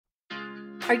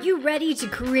Are you ready to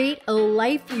create a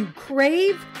life you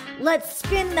crave? Let's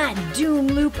spin that doom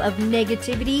loop of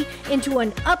negativity into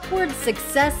an upward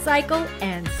success cycle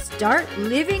and start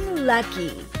living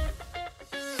lucky.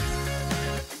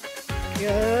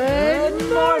 Good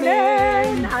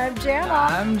morning. I'm Jana.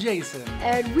 I'm Jason.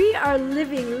 And we are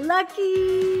living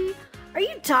lucky. Are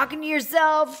you talking to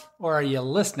yourself? Or are you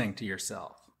listening to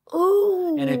yourself?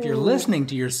 Ooh. And if you're listening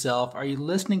to yourself, are you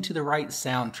listening to the right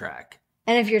soundtrack?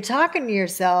 And if you're talking to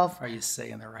yourself, Are you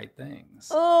saying the right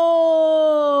things?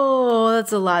 oh,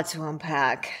 that's a lot to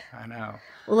unpack. I know.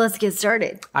 Well, let's get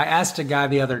started. I asked a guy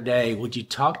the other day, would you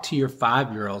talk to your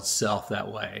 5-year-old self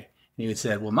that way? And he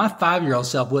said, well, my 5-year-old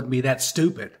self wouldn't be that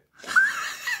stupid.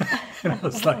 And I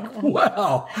was like,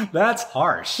 wow, that's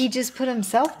harsh. He just put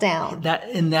himself down.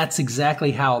 And that's exactly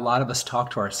how a lot of us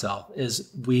talk to ourselves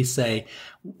is we say,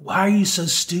 why are you so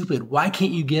stupid? Why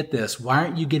can't you get this? Why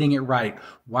aren't you getting it right?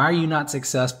 Why are you not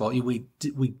successful? We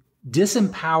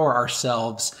disempower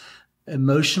ourselves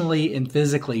emotionally and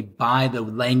physically by the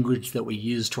language that we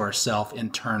use to ourselves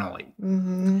internally.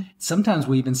 Mm-hmm. Sometimes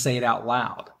we even say it out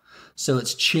loud. So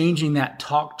it's changing that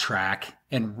talk track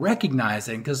and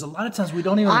recognizing, because a lot of times we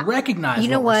don't even recognize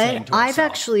what we're saying to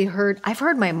ourselves. I've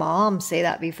heard my mom say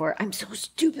that before. I'm so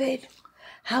stupid.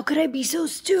 How could I be so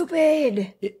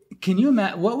stupid? Can you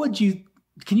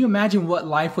imagine what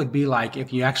life would be like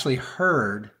if you actually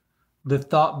heard the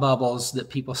thought bubbles that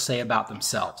people say about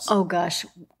themselves? Oh gosh.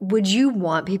 Would you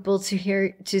want people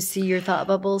to see your thought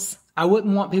bubbles? I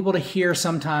wouldn't want people to hear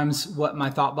sometimes what my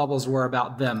thought bubbles were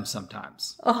about them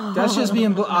sometimes. Oh. That's just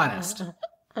being honest.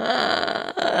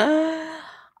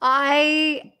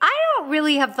 I don't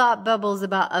really have thought bubbles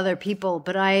about other people,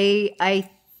 but I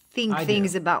think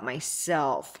things about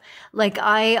myself. Like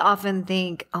I often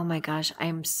think, oh my gosh,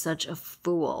 I'm such a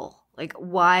fool. Like,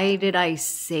 why did I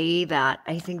say that?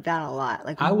 I think that a lot.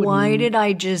 Like, why did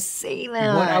I just say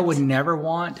that? What I would never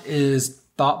want is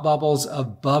thought bubbles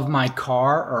above my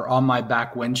car or on my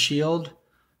back windshield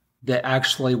that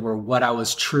actually were what I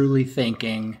was truly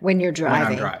thinking when you're driving.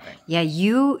 When I'm driving. Yeah,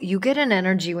 you get an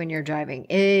energy when you're driving.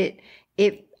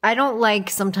 I don't like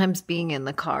sometimes being in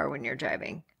the car when you're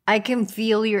driving. I can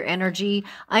feel your energy.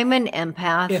 I'm an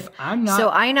empath. So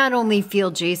I not only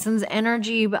feel Jason's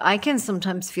energy, but I can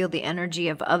sometimes feel the energy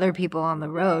of other people on the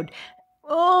road.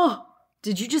 Oh,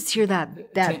 did you just hear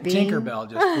that bing? Tinkerbell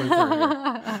just flew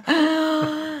through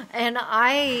here. And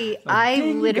I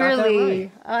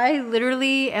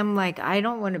literally am like, I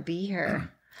don't want to be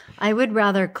here. I would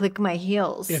rather click my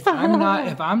heels. If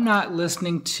I'm not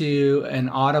listening to an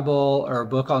Audible or a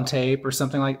book on tape or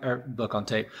something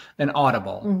an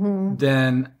Audible,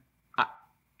 then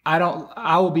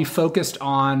I will be focused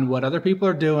on what other people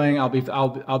are doing.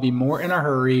 I'll be more in a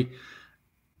hurry.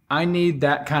 I need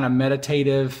that kind of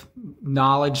meditative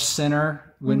knowledge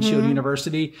center, Windshield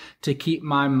University, to keep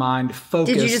my mind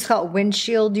focused. Did you just call it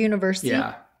Windshield University?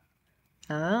 Yeah.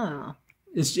 Oh.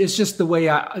 It's just the way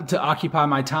to occupy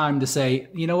my time to say,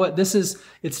 you know what,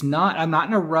 I'm not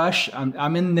in a rush.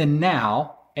 I'm in the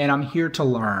now and I'm here to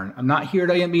learn. I'm not here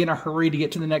to be in a hurry to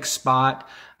get to the next spot.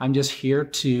 I'm just here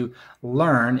to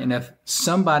learn. And if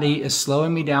somebody is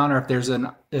slowing me down or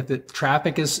if the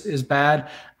traffic is bad,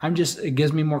 it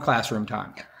gives me more classroom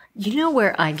time. You know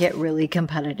where I get really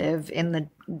competitive in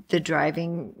the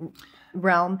driving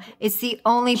realm? It's the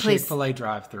only place. Chick-fil-A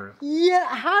drive-thru. Yeah.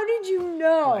 How did you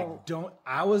know?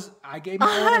 I gave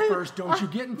my order first. Don't you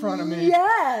get in front of me.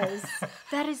 Yes.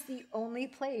 That is the only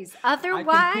place. Otherwise,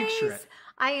 I can picture it.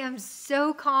 I am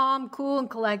so calm, cool, and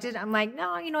collected. I'm like,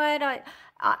 no, you know what?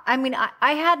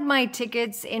 I had my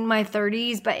tickets in my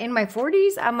 30s, but in my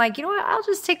 40s, I'm like, you know what? I'll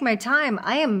just take my time.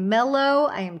 I am mellow.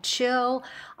 I am chill.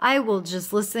 I will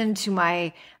just listen to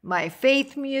my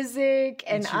faith music.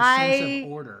 And it's your sense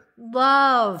of order.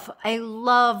 I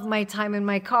love my time in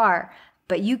my car.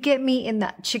 But you get me in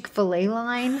that Chick-fil-A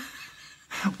line.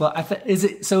 Well, is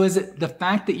it the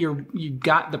fact that you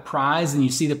got the prize and you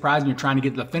see the prize and you're trying to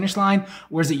get to the finish line,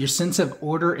 or is it your sense of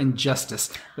order and justice?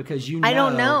 Because I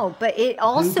don't know, but it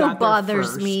also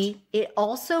bothers me. It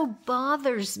also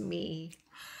bothers me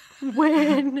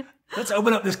when let's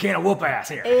open up this can of whoop ass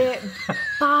here. It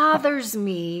bothers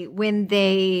me when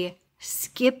they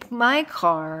skip my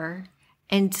car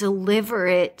and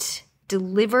deliver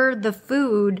the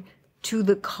food to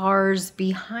the cars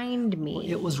behind me. Well,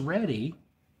 it was ready.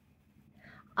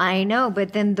 I know,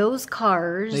 but then those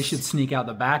cars... They should sneak out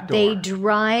the back door. They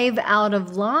drive out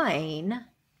of line,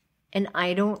 and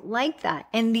I don't like that.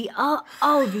 And the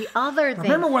other thing...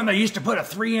 Remember when they used to put a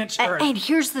 3-inch... And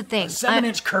here's the thing. A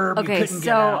 7-inch curb you couldn't get Okay,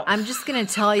 out. so I'm just going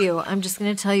to tell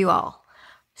you all.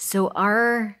 So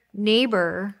our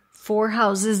neighbor, 4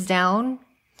 houses down,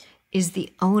 is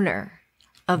the owner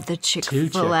of the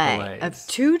Chick-fil-A. Of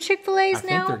 2 Chick-fil-A's now?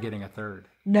 I think they're getting a third.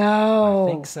 No.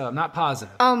 I think so. I'm not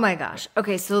positive. Oh my gosh.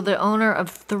 Okay, so the owner of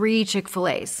 3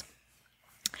 Chick-fil-A's.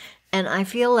 And I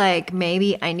feel like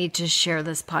maybe I need to share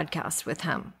this podcast with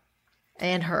him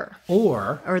and her.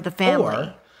 Or the family.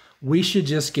 Or we should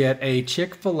just get a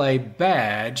Chick-fil-A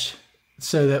badge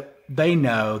so that they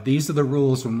know these are the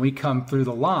rules when we come through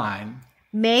the line.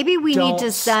 Maybe we need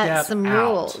to set some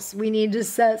rules. We need to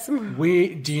set some.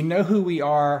 Do you know who we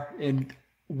are? And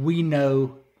we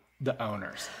know the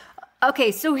owners.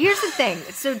 Okay, so here's the thing.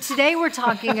 So today we're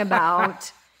talking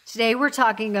about,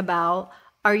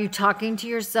 are you talking to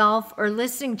yourself or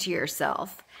listening to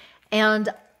yourself? And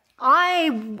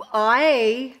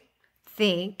I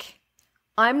think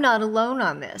I'm not alone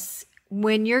on this.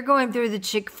 When you're going through the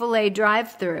Chick-fil-A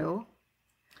drive-thru,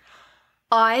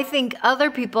 I think other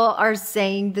people are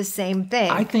saying the same thing.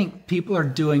 I think people are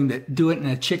doing it in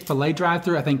a Chick-fil-A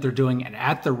drive-thru. I think they're doing it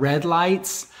at the red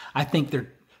lights.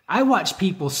 I watch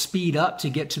people speed up to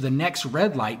get to the next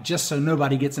red light just so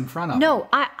nobody gets in front of them. No,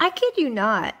 I kid you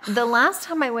not. The last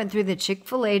time I went through the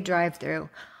Chick-fil-A drive-thru,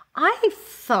 I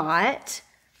thought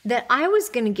that I was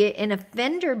going to get in a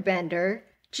fender bender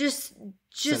just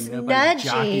so nudging.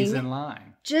 Jockeys in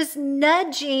line. Just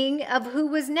nudging of who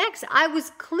was next. I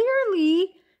was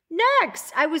clearly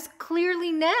next.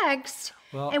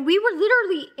 Well, and we were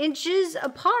literally inches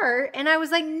apart. And I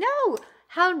was like, no,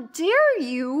 how dare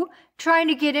you trying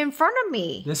to get in front of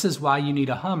me? This is why you need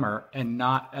a Hummer and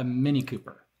not a Mini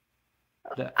Cooper.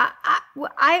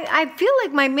 I feel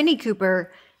like my Mini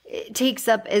Cooper takes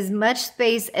up as much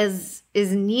space as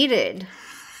is needed.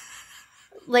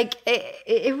 Like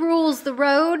it rules the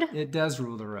road. It does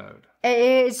rule the road.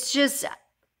 It's just,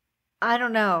 I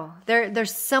don't know.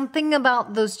 There's something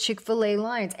about those Chick-fil-A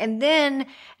lines. And then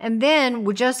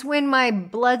just when my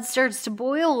blood starts to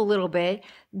boil a little bit,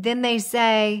 then they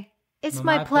say, it's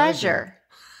my pleasure.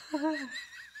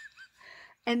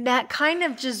 And that kind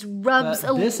of just rubs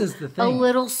a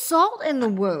little salt in the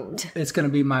wound. It's going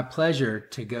to be my pleasure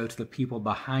to go to the people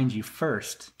behind you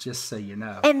first, just so you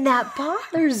know. And that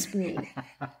bothers me.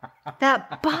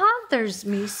 That bothers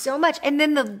me so much. And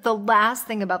then the last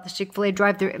thing about the Chick-fil-A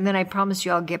drive-thru, and then I promise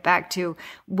you I'll get back to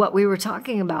what we were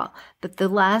talking about. But the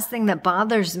last thing that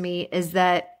bothers me is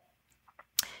that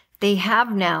they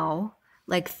have now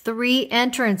like 3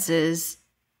 entrances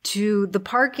to the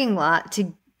parking lot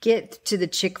to get to the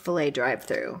Chick-fil-A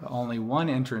drive-thru. Only 1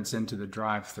 entrance into the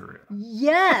drive-thru.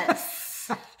 Yes.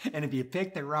 And if you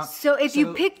pick the wrong... So if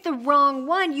you pick the wrong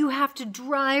one, you have to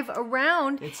drive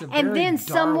around. It's a and very then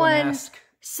Darwin-esque.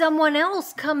 someone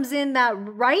else comes in that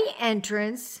right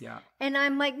entrance. Yeah. And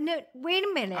I'm like, no, wait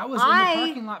a minute. I was in the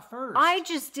parking lot first. I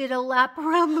just did a lap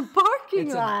around the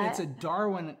parking lot. It's a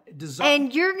Darwin design.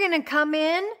 And you're going to come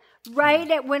in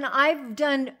at when I've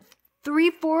done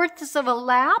 3/4 of a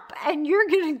lap, and you're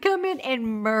going to come in and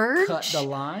merge? Cut the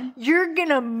line? You're going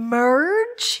to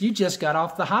merge? You just got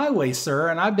off the highway, sir,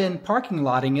 and I've been parking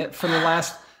lotting it for the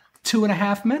last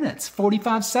 2.5 minutes,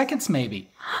 45 seconds maybe.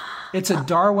 It's a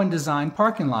Darwin design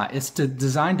parking lot. It's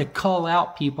designed to cull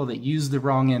out people that use the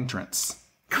wrong entrance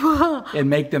and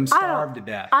make them starve to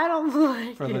death. I don't like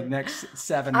it. For the next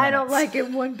 7 minutes. I don't like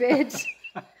it one bit.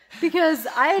 Because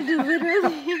I had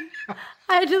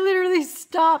to literally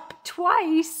stop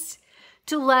twice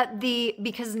to let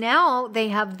because now they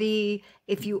have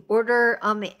if you order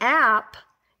on the app,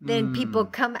 then people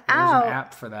come out. There's an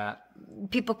app for that.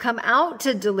 People come out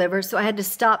to deliver. So I had to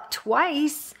stop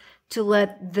twice to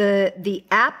let the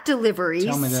app deliveries.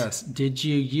 Tell me this. Did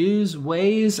you use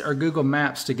Waze or Google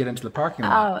Maps to get into the parking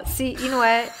lot? Oh, see, you know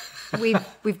what?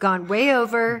 We've gone way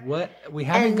over. What we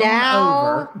haven't gone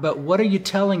over, but what are you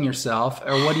telling yourself,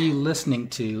 or what are you listening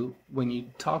to when you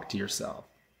talk to yourself?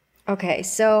 Okay,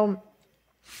 so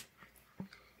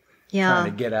yeah,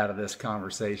 trying to get out of this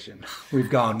conversation. We've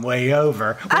gone way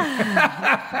over.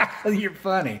 You're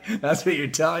funny. That's what you're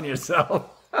telling yourself.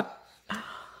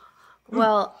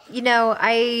 Well,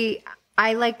 I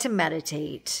like to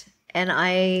meditate, and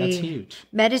that's huge.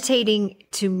 Meditating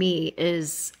to me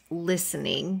is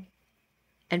listening.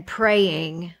 And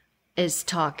praying is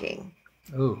talking.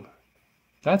 Oh,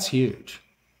 that's huge.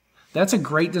 That's a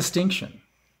great distinction.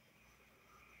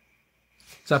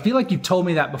 So I feel like you've told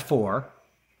me that before,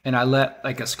 and I let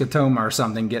like a scotoma or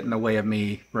something get in the way of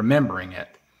me remembering it.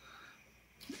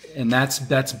 And that's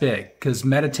big, because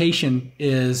meditation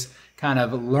is kind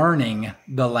of learning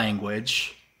the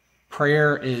language.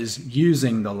 Prayer is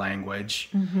using the language.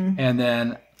 Mm-hmm. And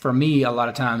then for me, a lot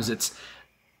of times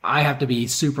I have to be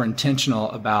super intentional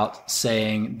about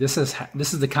saying, this is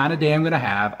the kind of day I'm going to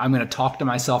have. I'm going to talk to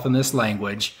myself in this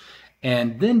language,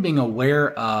 And then being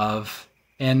aware of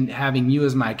and having you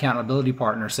as my accountability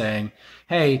partner saying,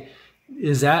 hey,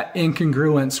 is that in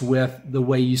congruence with the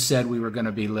way you said we were going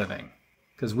to be living?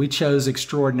 Because we chose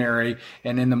extraordinary,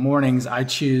 and in the mornings I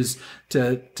choose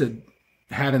to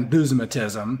have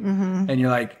enthusiasm, and you're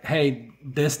like, hey,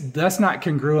 that's not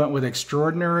congruent with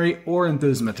extraordinary or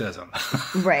enthusiasm.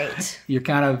 Right. You're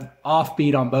kind of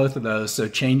offbeat on both of those. So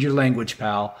change your language,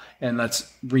 pal, and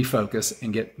let's refocus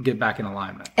and get back in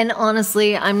alignment. And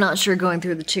honestly, I'm not sure going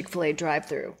through the Chick-fil-A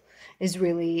drive-thru is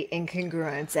really in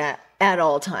congruence at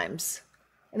all times.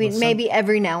 I mean, maybe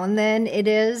every now and then it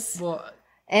is. Well,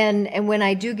 and when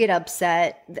I do get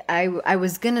upset, I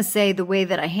was gonna say the way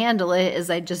that I handle it is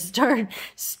I just start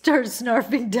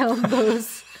snarfing down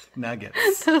those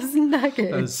nuggets.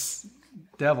 Those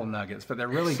devil nuggets, but they're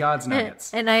really God's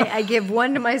nuggets. And I give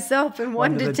one to myself and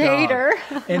one to Tater.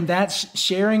 And that's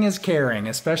sharing is caring,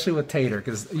 especially with Tater,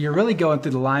 because you're really going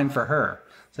through the line for her.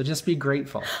 So just be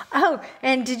grateful. Oh,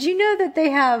 and did you know that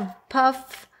they have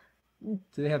puff?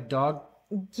 Do they have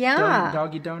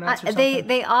doggy donuts or something?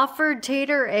 They offered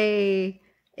Tater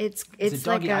it's it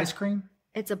doggy like ice cream?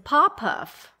 It's a Paw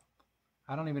Puff.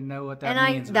 I don't even know what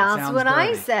that means. That's what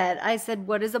I said. I said,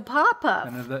 "What is a Paw Puff?"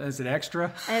 And is it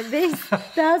extra? And that's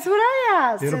what I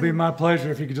asked. It'll be my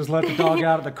pleasure if you could just let the dog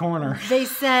out of the corner. They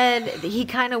said, he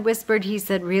kind of whispered. He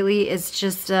said, "Really, it's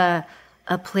just a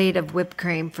plate of whipped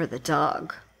cream for the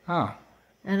dog." Oh.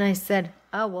 And I said,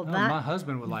 "Oh, well, my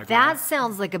husband would like that.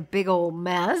 Sounds like a big old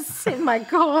mess in my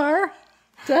car,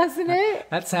 doesn't it?"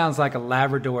 That sounds like a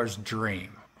Labrador's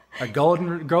dream. A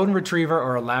golden retriever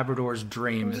or a Labrador's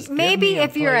dream is maybe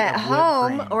if you're at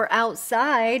home or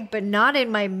outside, but not in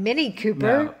my Mini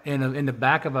Cooper. No, in the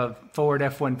back of a Ford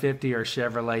F-150 or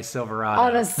Chevrolet Silverado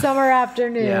on a summer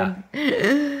afternoon.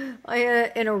 In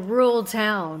a rural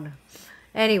town.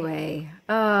 Anyway,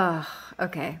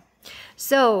 okay.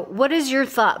 So, what is your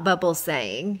thought bubble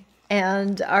saying?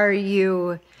 And do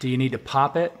you need to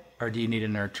pop it or do you need to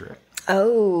nurture it?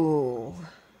 Oh,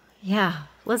 yeah.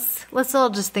 Let's all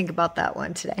just think about that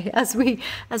one today as we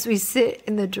sit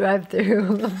in the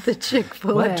drive-thru of the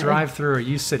Chick-fil-A. What drive-thru are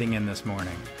you sitting in this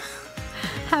morning?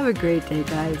 Have a great day,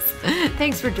 guys.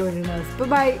 Thanks for joining us.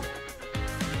 Bye-bye.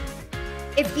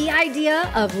 If the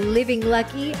idea of living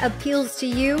lucky appeals to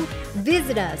you,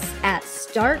 visit us at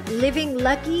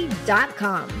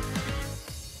startlivinglucky.com.